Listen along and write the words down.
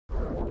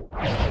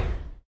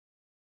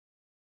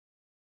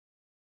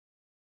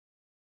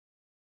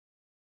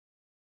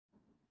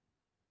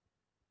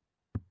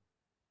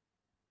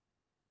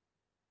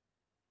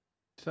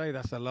Say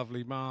that's a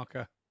lovely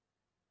marker.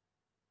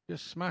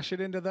 Just smash it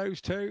into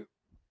those two.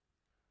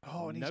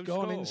 Oh, and he's No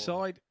gone score.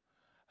 inside,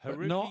 but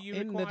Haruki, not you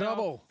in the require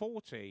double.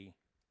 40.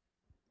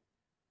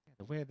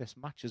 The way this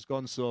match has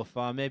gone so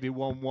far, maybe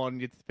 1-1,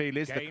 you'd feel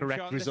is the Game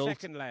correct shot result. The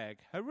second leg.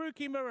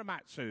 Haruki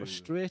Muramatsu.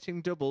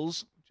 Frustrating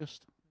doubles.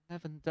 Just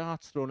 11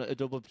 darts thrown at a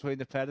double between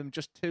the pair of them.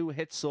 Just 2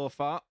 hits so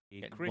far.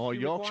 Getting Chris, more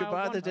you Yorkshire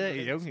require by the day,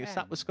 you. You 110.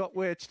 sat with Scott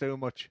Waits too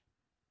much.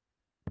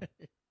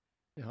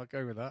 Yeah, I'll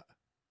go with that.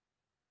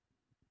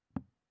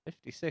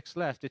 56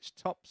 left. It's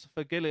tops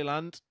for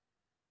Gilliland.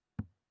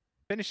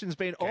 Finishing's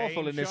been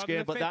awful in this shot game,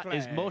 the but fifth that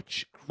is leg.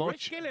 much better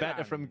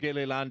Gilliland. from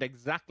Gilliland.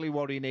 Exactly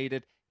what he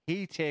needed.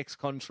 He takes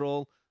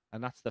control,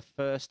 and that's the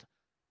first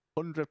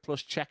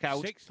 100-plus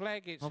checkout Sixth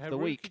leg, it's of Haruki the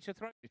week. to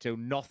throw. To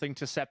nothing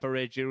to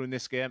separate you in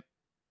this game.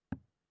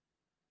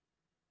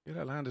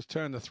 Gilliland has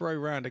turned the throw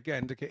round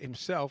again to get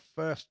himself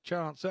first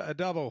chance at a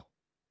double.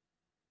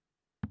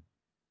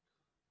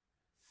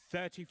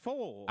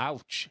 34.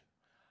 Ouch.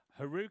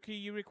 Haruki,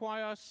 you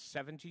require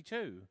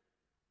 72.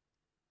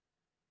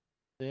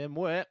 Same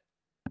way.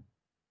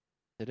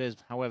 It is,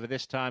 however,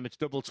 this time it's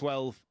double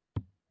 12.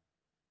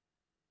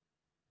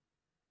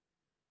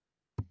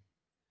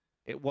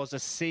 It was a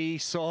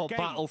seesaw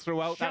battle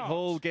throughout that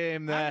whole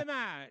game there.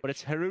 But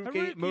it's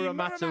Haruki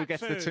Muramatsu who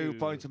gets the 2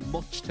 points,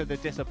 much to the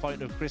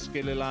disappointment of Chris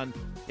Gilliland.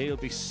 He'll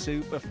be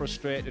super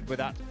frustrated with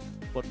that.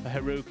 But for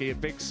Haruki, a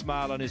big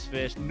smile on his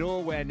face,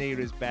 nowhere near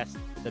his best.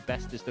 The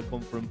best is to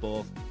come from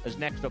both. As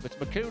next up, it's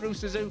Mikuru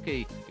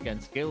Suzuki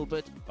against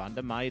Gilbert van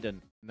der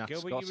Meijden. And that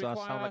Scott, so I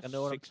sound like I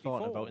know what I'm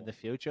talking about in the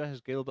future.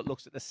 As Gilbert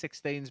looks at the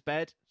 16s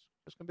bed,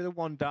 it's going to be the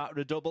 1 dart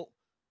or a double.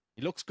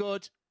 He looks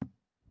good.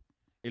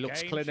 He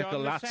looks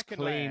clinical. That's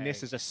clean. Leg.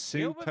 This is a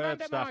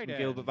superb start from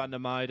Gilbert van der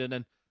Meijden.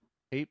 And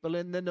people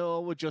in the know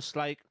were just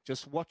like,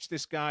 just watch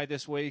this guy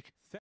this week.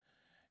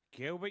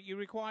 Gilbert, you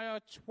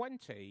require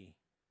 20.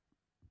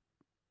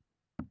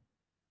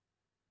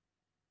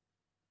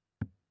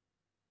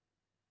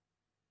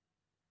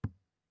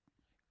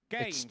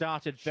 It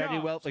started very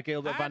well for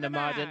Gilbert van der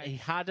Meijden. He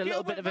had a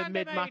little bit of a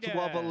mid-match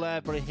wobble there,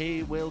 but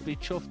he will be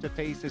chuffed to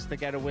pieces to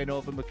get a win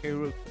over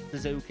Mikuru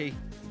Suzuki.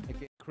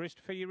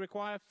 Christopher, you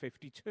require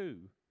 52.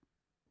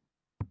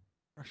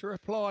 Pressure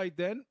applied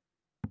then.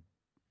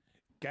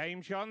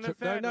 Game shot on the Took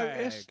third no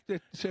notice.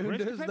 The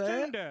Toonders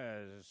there.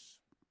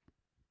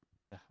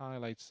 The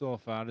highlight so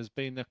far has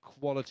been the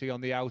quality on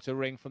the outer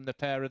ring from the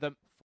pair of them.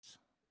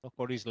 Look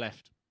what he's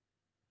left.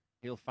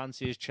 He'll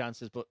fancy his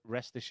chances, but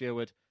rest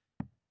assured,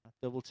 that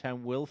double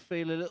 10 will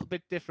feel a little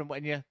bit different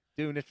when you're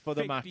doing it for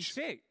the 56.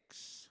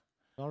 match.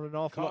 Not an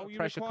awful lot of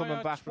pressure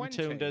coming back from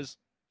Toonders.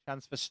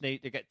 Chance for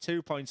Sneed to get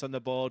 2 points on the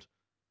board.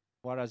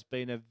 What has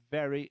been a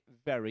very,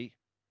 very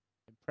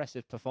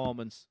impressive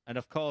performance. And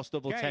of course,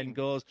 double 10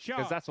 goes,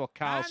 because that's what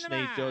Carl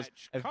Sneed does.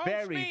 A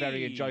very,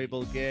 very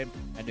enjoyable game.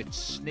 And it's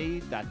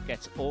Sneed that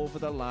gets over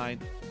the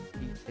line.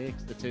 He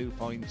takes the 2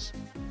 points.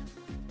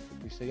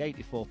 We see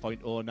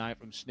 84.09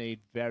 from Sneed.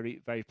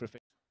 Very, very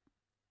proficient.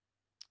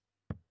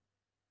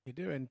 You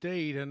do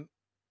indeed, and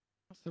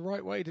that's the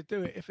right way to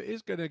do it if it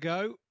is going to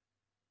go.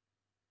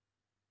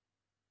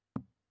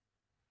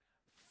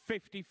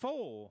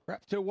 54.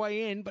 Perhaps to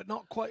weigh in, but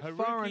not quite Haruki,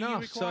 far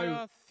enough.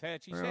 So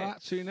 36.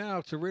 Muramatsu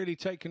now to really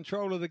take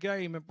control of the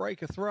game and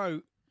break a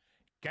throat.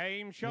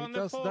 Game shot on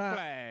the fourth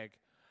leg.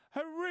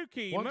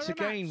 Haruki once Muramatsu.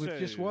 again with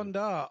just 1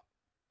 dart.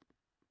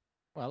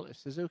 Well, if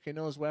Suzuki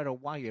knows where a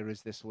wire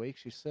is this week,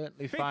 she's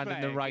certainly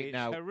finding them right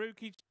now.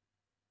 Haruki.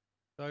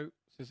 So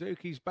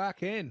Suzuki's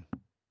back in.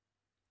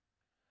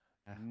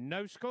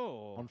 No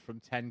score. 1 from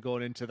 10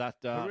 going into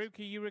that dart.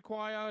 Haruki, you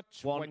require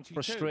 22. One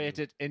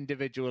frustrated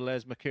individual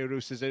as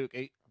Mikuru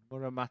Suzuki.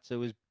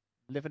 Muramatsu is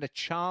living a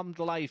charmed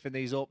life in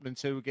these opening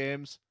 2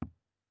 games.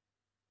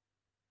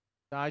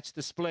 Decides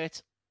to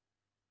split.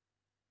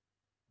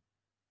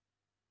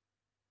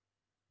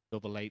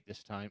 Double 8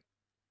 this time.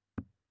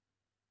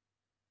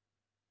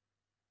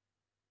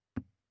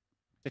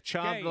 It's a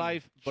charmed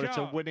life, but it's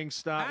a winning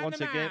start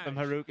once again from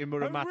Haruki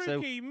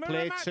Muramatsu.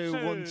 Play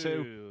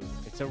 2-1-2.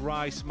 It's a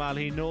wry smile.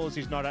 He knows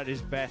he's not at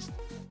his best.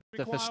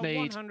 For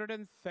Sneed.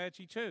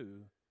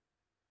 132.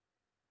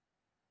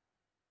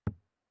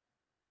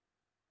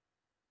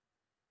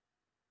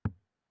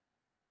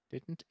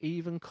 Didn't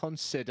even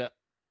consider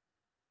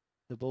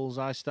the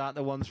bullseye start,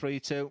 the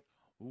 1-3-2.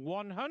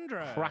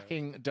 100.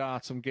 Cracking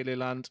darts from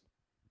Gilliland.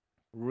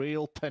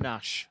 Real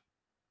panache.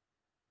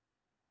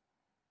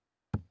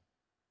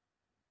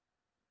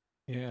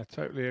 Yeah,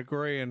 totally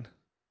agreeing.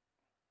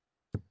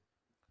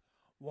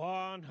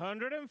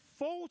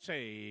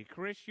 140.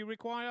 Chris, you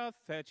require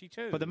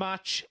 32. For the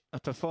match, a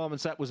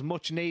performance that was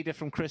much needed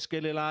from Chris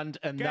Gilliland,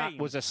 and that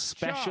was a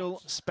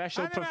special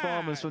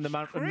performance from the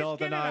man from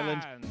Northern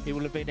Ireland. He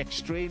will have been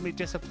extremely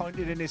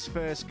disappointed in his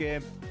first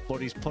game,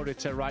 but he's put it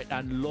to right,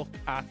 and look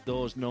at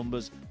those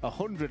numbers.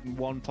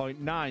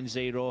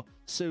 101.90.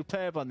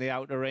 Superb on the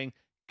outer ring.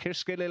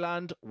 Chris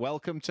Gilliland,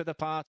 welcome to the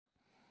party.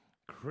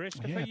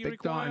 Yeah,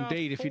 big dart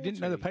indeed. 40. If you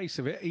didn't know the pace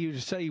of it,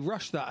 you'd say he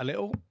rushed that a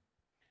little.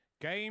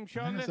 Game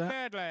shot on the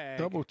third leg.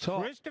 Double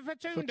top Christopher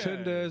for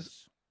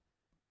Toonders.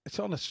 It's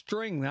on a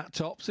string, that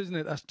tops, isn't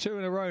it? That's 2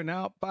 in a row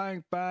now.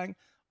 Bang, bang.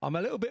 I'm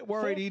a little bit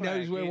worried he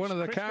knows where one of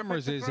the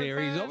cameras is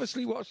here. He's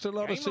obviously watched a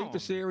lot of Super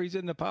Series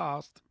in the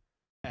past.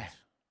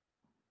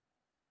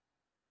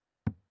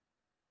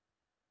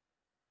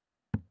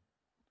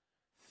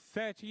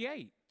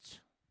 38.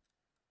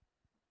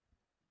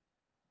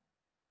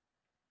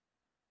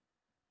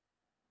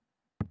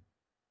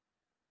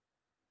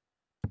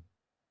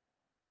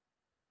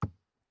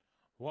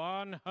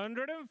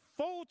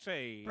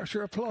 $140.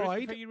 Pressure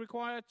applied. You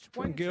require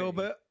 20. From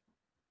Gilbert.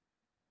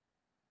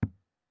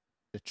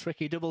 The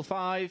tricky double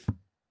 5.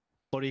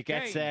 But he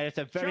gets there. It's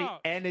a very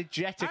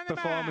energetic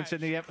performance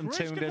in the Empton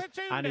Toonders.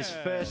 And his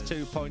first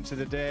 2 points of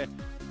the day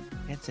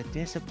against a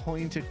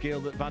disappointed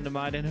Gilbert van der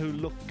Meijden, who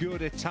looked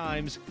good at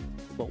times.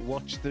 But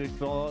watch the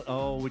thought.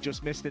 Oh, we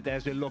just missed it there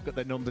as we look at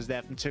the numbers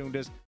there from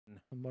Toonders.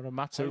 And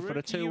Muramatsu for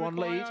a 2-1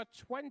 lead.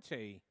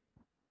 20.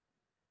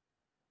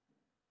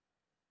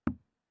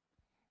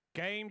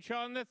 Game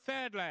shot on the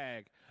third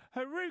leg.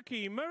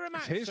 Haruki Muramatsu.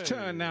 It's his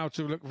turn now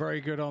to look very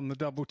good on the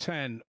double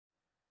 10.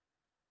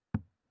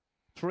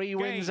 3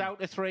 wins out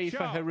of 3 for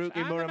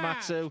Haruki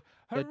Muramatsu.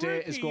 The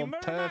day has gone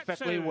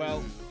perfectly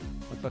well.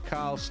 And for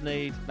Carl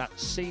Sneyd, that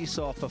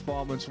seesaw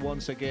performance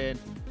once again.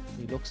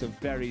 He looks a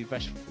very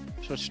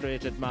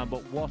frustrated man,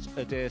 but what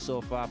a day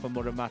so far for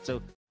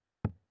Muramatsu.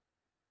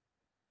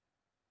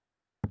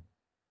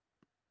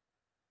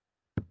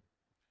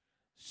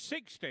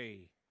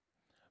 $60.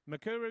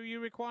 Mikuru, you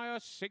require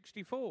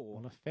 64.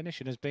 Well, the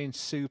finishing has been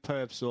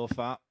superb so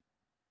far.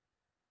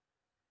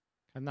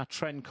 Can that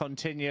trend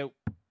continue?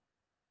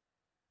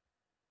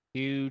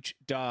 Huge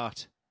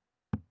dart.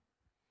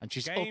 And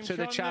she's up to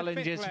the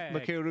challenges.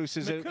 Mikuru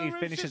Suzuki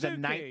finishes at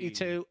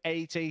 92,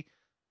 80,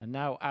 and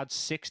now adds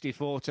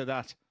 64 to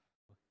that.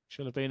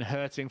 She'll have been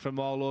hurting from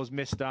all those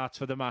missed darts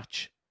for the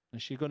match.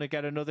 Is she going to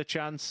get another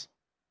chance?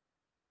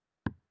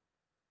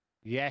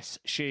 Yes,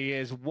 she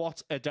is.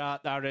 What a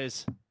dart that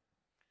is.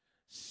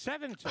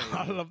 70.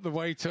 I love the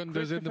way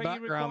Tunder's in the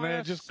background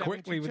there, just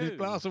quickly with his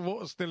glass of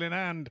water still in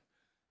hand.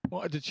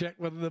 Wanted to check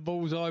whether the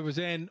bullseye was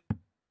in.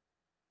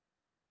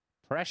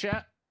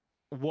 Pressure.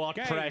 What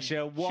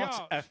pressure.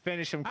 What a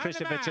finish from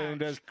Christopher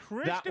Toonders.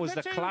 That was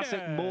the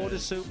classic Motor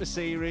Super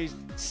Series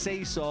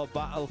seesaw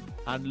battle.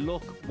 And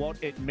look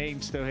what it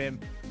means to him.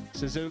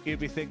 Suzuki will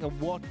be thinking,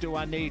 what do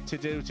I need to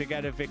do to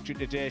get a victory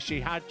today?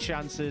 She had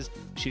chances.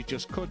 She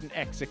just couldn't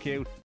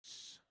execute.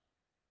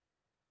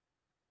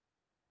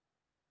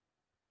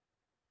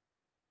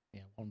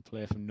 Yeah, one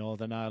player from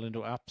Northern Ireland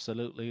who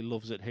absolutely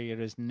loves it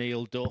here is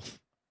Neil Duff.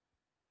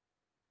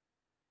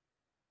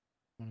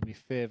 One of my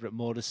favourite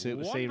Motor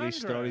Super Series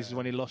stories is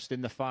when he lost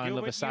in the final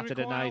of a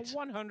Saturday night.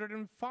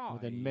 105.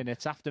 Within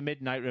minutes after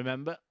midnight,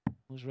 remember. I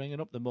was ringing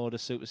up the Motor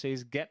Super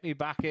Series. Get me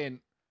back in.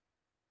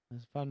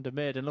 As Van der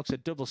Meijden looks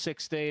at double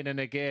 16, and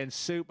again,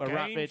 super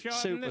rapid,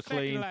 super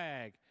clean.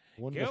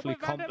 Wonderfully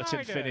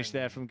competent finish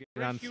there from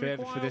Gilliland,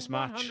 favourite for this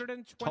match.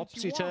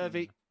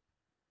 Topsy-turvy.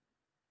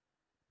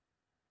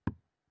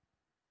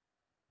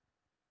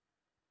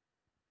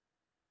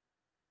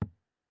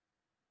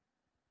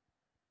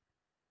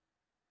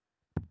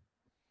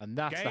 And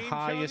that's the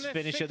highest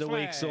finish of the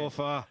week so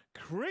far.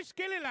 Chris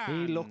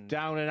Gilliland. He looked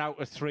down and out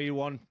of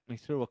 3-1. He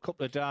threw a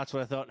couple of darts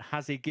where I thought,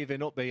 has he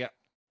given up here?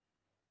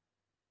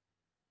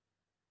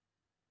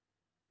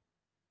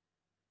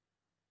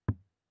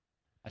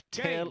 A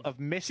tale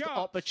of missed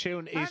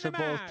opportunities for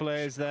both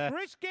players there.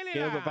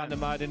 Gilbert van der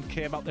Meijden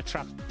came out the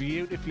traps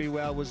beautifully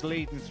well, was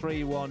leading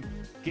 3-1.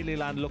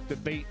 Gilliland looked a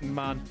beaten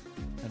man.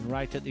 And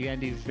right at the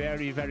end, he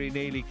very, very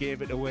nearly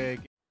gave it away.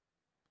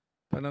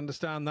 Don't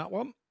understand that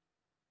one.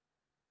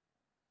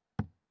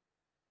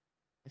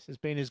 This has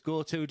been his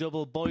go-to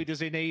double. Boy, does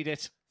he need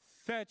it.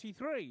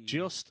 33.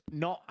 Just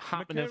not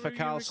happening for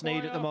Carl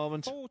Sneyd at the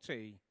moment.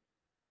 40.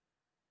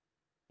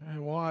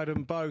 Wide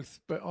and both,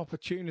 but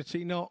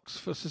opportunity knocks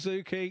for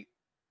Suzuki.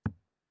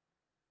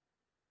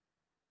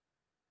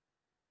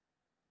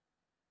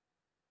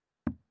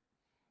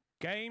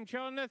 Game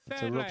on the third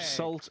to rub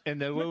salt in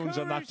the wounds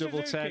on that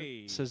double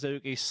 10.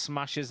 Suzuki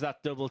smashes that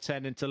double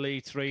 10 into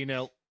lead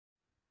 3-0.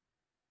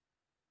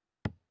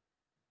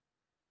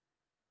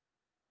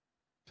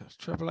 That's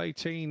treble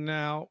 18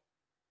 now.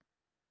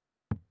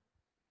 You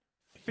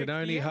can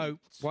only hope.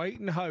 Wait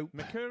and hope.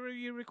 Mikuru,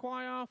 you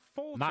require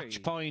 40.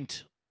 Match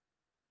point.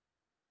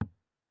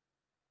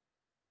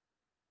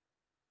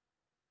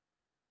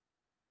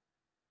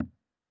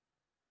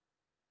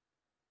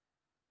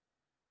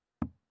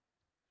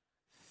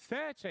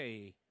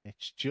 $30.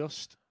 It's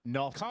just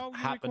not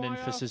happening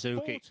for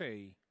Suzuki.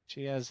 40.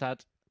 She has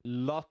had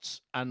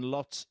lots and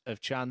lots of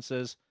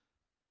chances.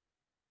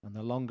 And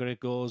the longer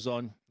it goes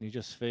on, you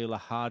just feel the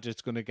harder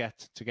it's going to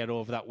get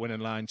over that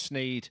winning line.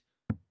 Sneyd,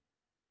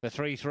 the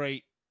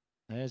 3-3.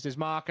 There's his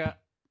marker.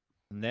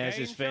 And there's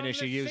his finish.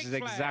 He uses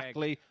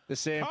exactly the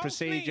same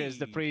procedure as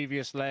the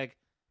previous leg.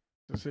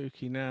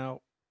 Suzuki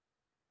now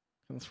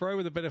can throw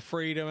with a bit of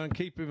freedom and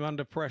keep him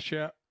under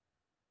pressure.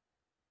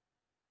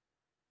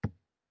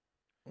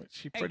 Which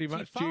she pretty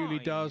much duly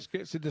does.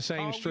 Gets in the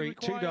same streak.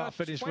 2-dart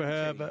finish for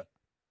her, but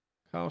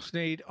Carl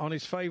Sneed on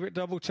his favourite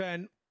double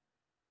 10.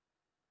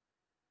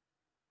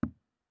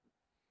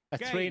 A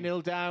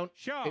 3-0 down.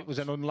 It was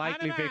an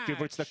unlikely victory,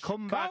 but it's the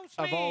comeback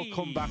of all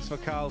comebacks for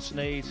Carl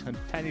Sneed. And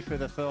penny for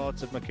the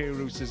thoughts of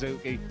Mikuru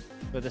Suzuki.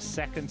 For the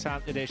second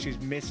time today, she's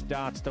missed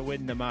darts to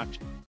win the match.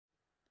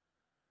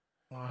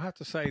 Well, I have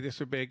to say this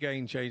would be a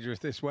game changer if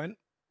this went.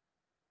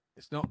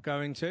 It's not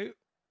going to.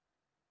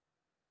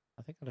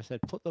 I think I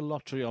said put the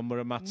lottery on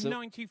Muramatsu.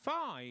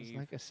 95.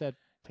 Like I said,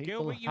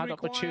 people had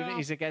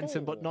opportunities against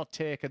him, but not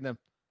taking them.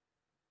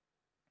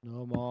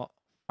 No more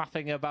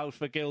faffing about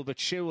for Gilbert,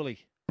 surely.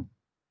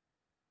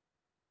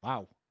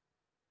 Wow.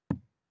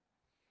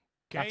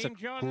 That's a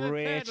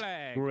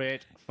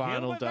great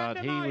final dart.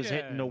 He was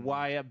hitting the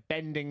wire,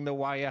 bending the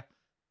wire.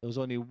 There was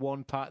only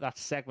one part, that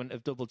segment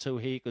of double 2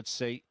 he could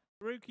see.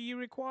 Rookie, you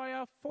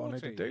require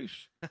 40.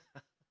 Douche.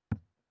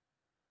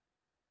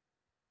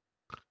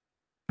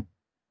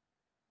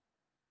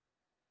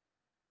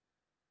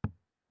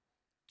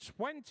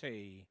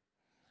 20.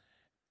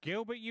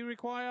 Gilbert, you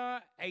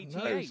require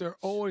 88. Those are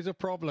always a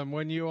problem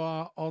when you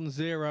are on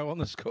 0 on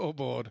the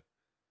scoreboard.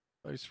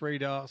 Those 3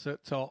 darts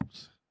at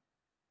tops.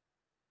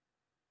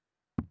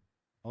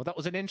 Oh, that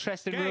was an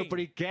interesting rule, but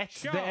he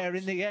gets there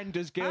in the end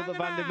as Gilbert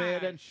van der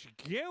Meyden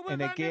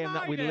in a game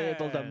that we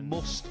labelled a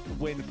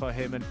must-win for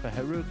him. And for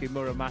Haruki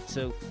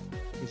Muramatsu,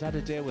 he's had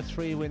a day with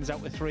 3 wins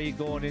out of 3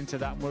 going into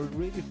that. And we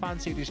really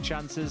fancied his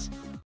chances.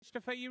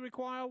 Christopher, you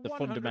require the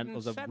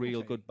fundamentals of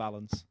real good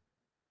balance.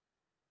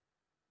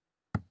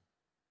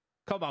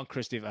 Come on,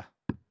 Christopher.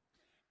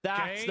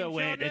 That's the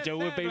way to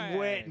do it. We've been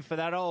waiting for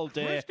that all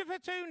day.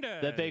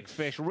 The big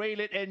fish.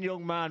 Reel it in,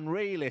 young man.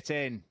 Reel it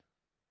in.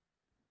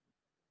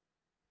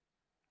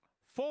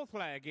 4th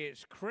leg,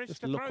 it's Christopher.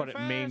 Just look what it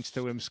means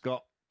to him,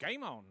 Scott.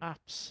 Game on.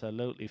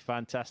 Absolutely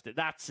fantastic.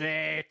 That's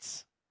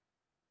it.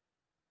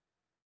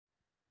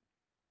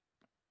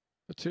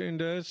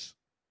 Fatunders.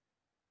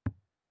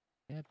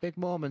 Yeah, big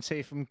moments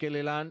here from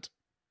Gilliland.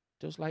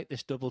 Does like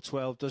this double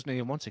 12, doesn't he?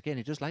 And once again,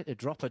 he does like to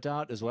drop a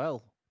dart as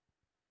well.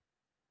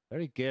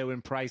 Very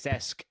Gerwyn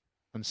Price-esque.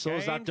 And so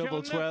is that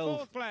double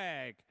 12. 4th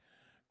leg.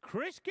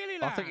 Chris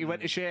Gilliland. I think he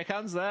went to shake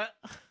hands there.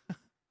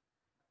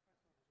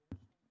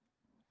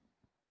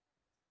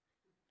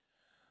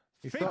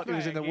 He thought he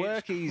was in the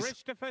workies.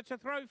 Christopher to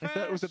throw first. I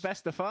thought it was the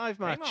best of 5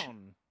 match.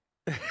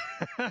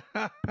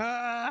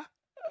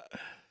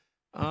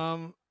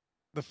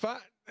 The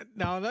fact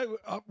now I know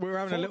we're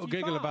having 45. A little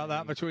giggle about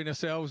that between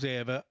ourselves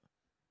here, but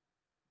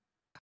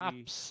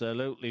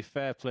absolutely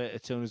fair play to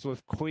Tunes.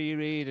 We've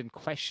queried and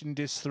questioned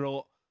his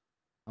throat,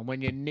 and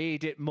when you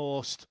need it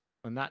most,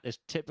 and that is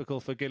typical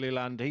for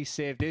Gilliland, he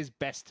saved his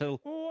best till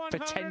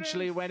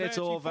potentially when it's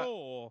over.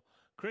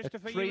 A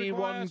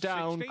 3-1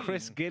 down, 16.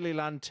 Chris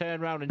Gilliland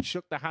turned around and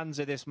shook the hands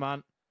of this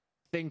man,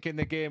 thinking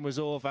the game was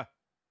over.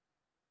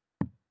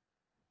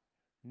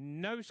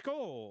 No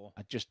score.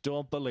 I just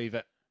don't believe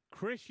it.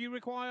 Chris, you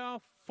require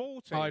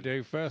 40. I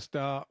do. First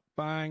start,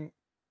 bang.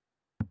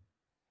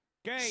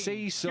 Game,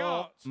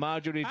 Seesaw,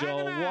 Marjorie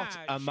Daw, what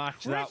a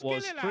match that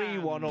was.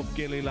 3-1 up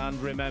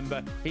Gilliland,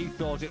 remember. He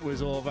thought it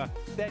was over.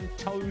 Then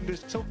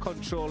Tounders took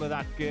control of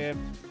that game.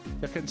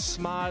 They can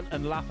smile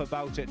and laugh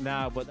about it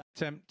now, but...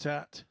 Attempt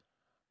at...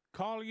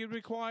 Carl, you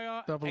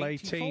require double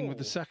 18 with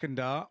the second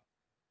dart.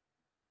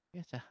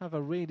 Yeah, to have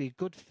a really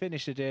good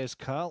finish today is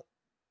Carl.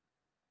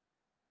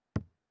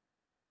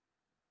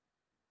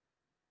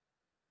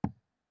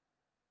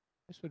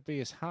 This would be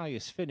his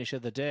highest finish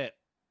of the day.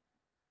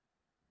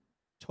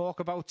 Talk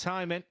about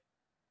timing.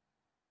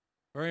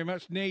 Very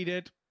much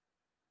needed.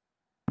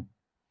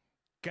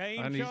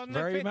 Game and he's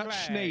very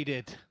much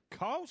needed.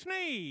 Carl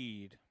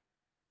Sneed.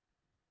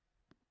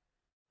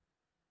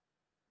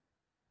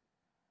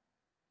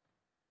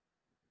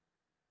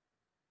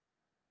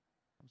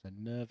 A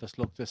nervous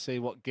look to see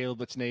what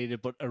Gilbert's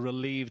needed, but a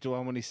relieved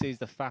one when he sees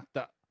the fact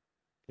that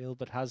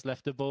Gilbert has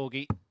left a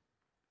bogey.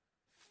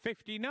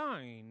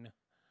 59.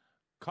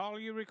 Carl,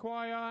 you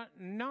require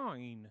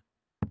 9.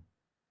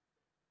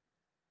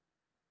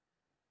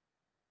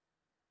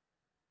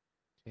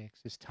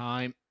 Takes his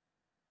time.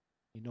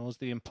 He knows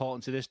the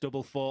importance of this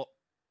double 4.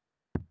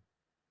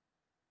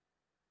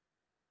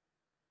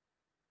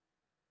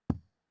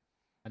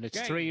 And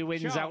it's 3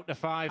 wins out of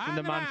 5 from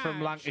the man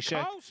from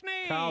Lancashire.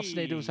 Carl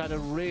Sneed, who's had a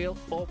real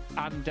up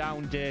and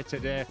down day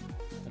today.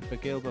 And for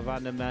Gilbert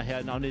van der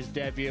Meyden on his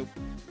debut,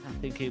 I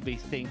think he'll be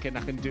thinking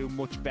I can do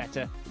much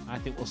better. I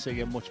think we'll see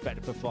a much better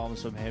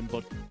performance from him.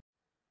 But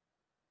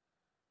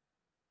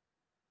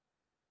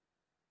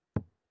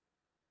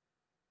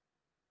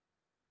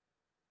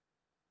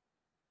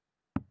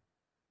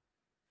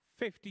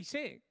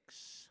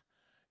 56.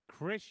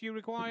 Chris, you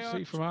require.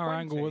 See from our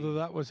angle whether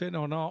that was in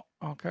or not,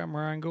 our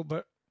camera angle,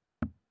 but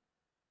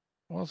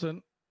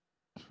wasn't.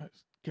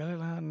 It's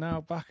Gilliland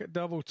now back at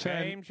double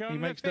 10. He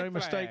makes no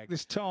mistake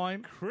this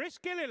time. Chris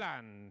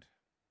Gilliland.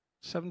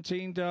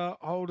 17 dart,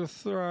 hold a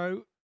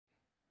throw.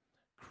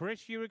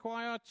 Chris, you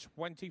require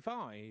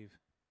 25.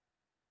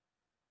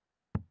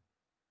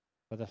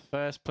 For the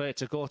first player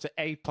to go to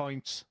 8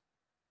 points.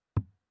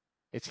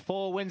 It's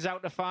 4 wins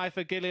out of 5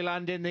 for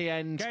Gilliland in the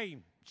end.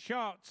 Game,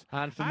 shot.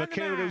 And for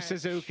Mikuru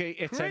Suzuki,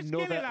 it's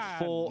another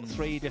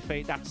 4-3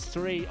 defeat. That's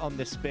 3 on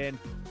the spin.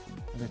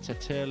 And it's a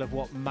tale of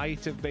what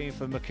might have been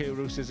for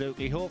Mikuru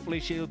Suzuki. Hopefully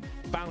she'll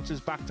bounce us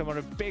back tomorrow.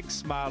 A big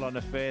smile on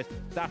her face.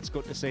 That's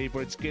good to see, but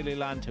it's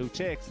Gilliland who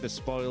takes the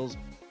spoils.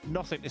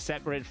 Nothing to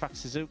separate. In fact,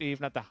 Suzuki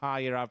even had the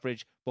higher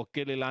average, but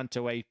Gilliland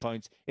to 8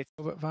 points. It's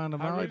Robert van der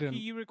Meijden.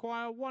 You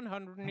require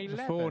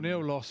 111.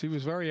 4-0 loss. He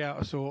was very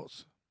out of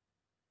sorts.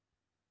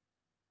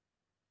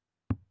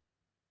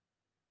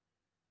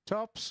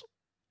 Tops.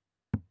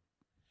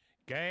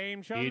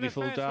 Game shot.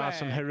 Beautiful dart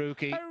from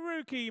Haruki.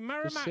 Haruki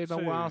Muramatsu. It's been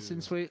a while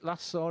since we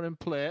last saw him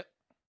play.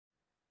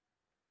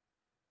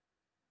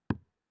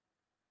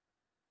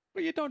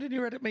 Well, you're nodding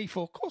your head at me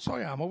for? Of course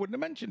I am. I wouldn't have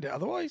mentioned it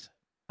otherwise.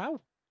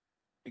 How?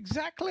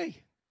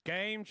 Exactly.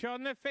 Game shot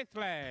on the 5th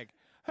leg.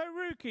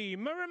 Haruki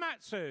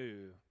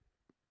Muramatsu.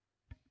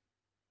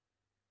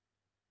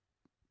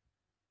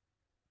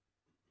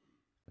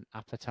 An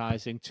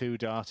appetising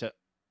 2-darter.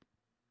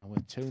 And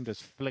with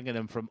Toondas flinging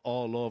them from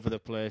all over the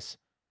place.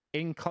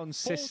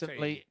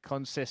 Inconsistently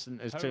consistent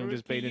as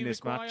Toondas been in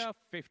this match.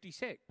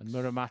 56. And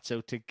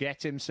Muramatsu to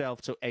get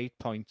himself to 8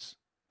 points.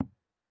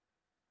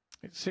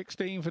 It's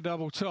 16 for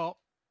double top.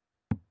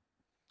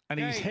 And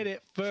he's hit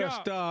it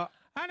first dart.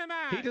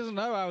 He doesn't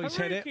know how he's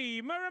hit it,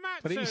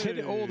 but he's hit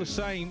it all the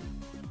same.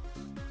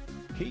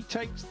 He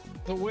takes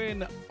the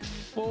win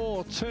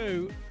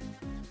 4-2.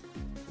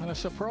 And a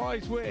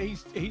surprise win.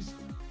 He's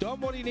done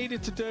what he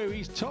needed to do.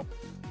 He's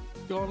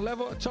gone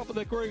level at the top of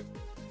the group.